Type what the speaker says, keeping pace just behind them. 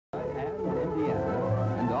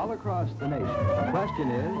all across the nation. The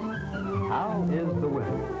question is, how is the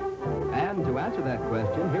weather? And to answer that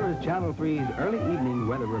question, here is Channel 3's early evening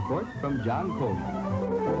weather report from John Coleman.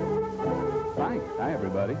 Thanks. Hi,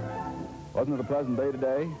 everybody. Wasn't it a pleasant day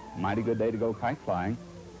today? Mighty good day to go kite flying.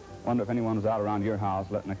 Wonder if anyone was out around your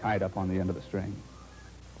house letting a kite up on the end of the string.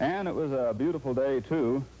 And it was a beautiful day,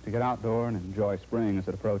 too, to get outdoor and enjoy spring as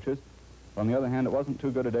it approaches. But on the other hand, it wasn't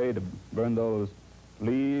too good a day to burn those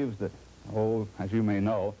leaves that, oh, as you may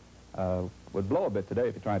know, would blow a bit today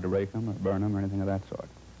if you tried to rake them or burn them or anything of that sort.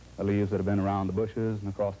 The leaves that have been around the bushes and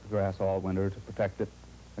across the grass all winter to protect it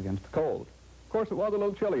against the cold. Of course, it was a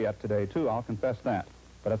little chilly yet today, too, I'll confess that.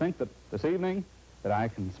 But I think that this evening that I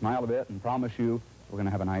can smile a bit and promise you we're going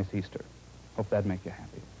to have a nice Easter. Hope that'd make you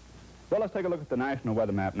happy. Well, let's take a look at the national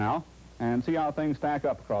weather map now and see how things stack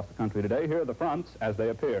up across the country today. Here are the fronts as they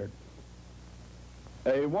appeared.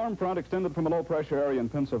 A warm front extended from a low-pressure area in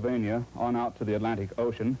Pennsylvania on out to the Atlantic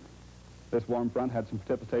Ocean. This warm front had some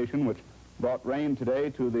precipitation, which brought rain today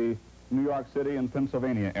to the New York City and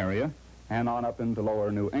Pennsylvania area and on up into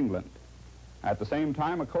lower New England. At the same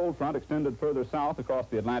time, a cold front extended further south across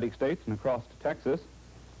the Atlantic states and across to Texas.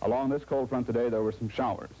 Along this cold front today, there were some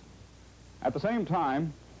showers. At the same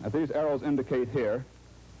time, as these arrows indicate here,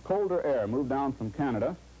 colder air moved down from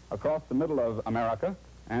Canada across the middle of America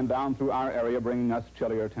and down through our area, bringing us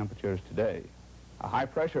chillier temperatures today. A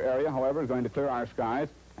high-pressure area, however, is going to clear our skies,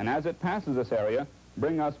 and as it passes this area,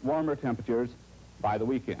 bring us warmer temperatures by the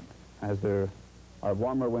weekend, as there are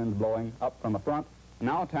warmer winds blowing up from a front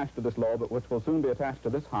now attached to this low, but which will soon be attached to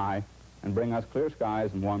this high and bring us clear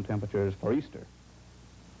skies and warm temperatures for Easter.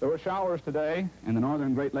 There were showers today in the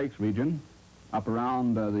northern Great Lakes region, up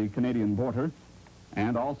around the Canadian border,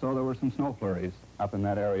 and also there were some snow flurries up in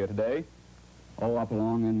that area today, up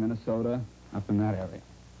along in Minnesota, up in that area.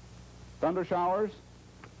 Thunder showers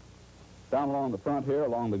down along the front here,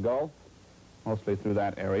 along the Gulf, mostly through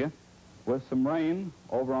that area, with some rain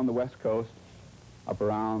over on the west coast, up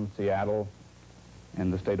around Seattle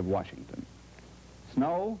and the state of Washington.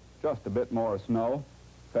 Snow, just a bit more snow,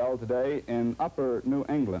 fell today in upper New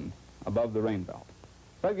England above the rain belt.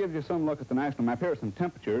 That gives you some look at the national map. Here are some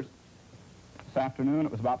temperatures. This afternoon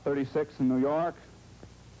it was about 36 in New York,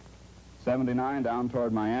 79 down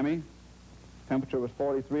toward Miami. Temperature was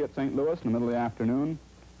 43 at St. Louis in the middle of the afternoon,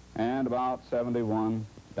 and about 71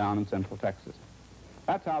 down in central Texas.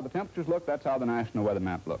 That's how the temperatures look. That's how the national weather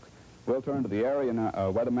map looks. We'll turn to the area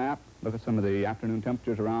weather map, look at some of the afternoon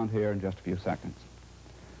temperatures around here in just a few seconds.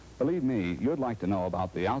 Believe me, you'd like to know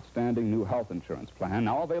about the outstanding new health insurance plan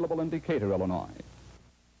now available in Decatur, Illinois.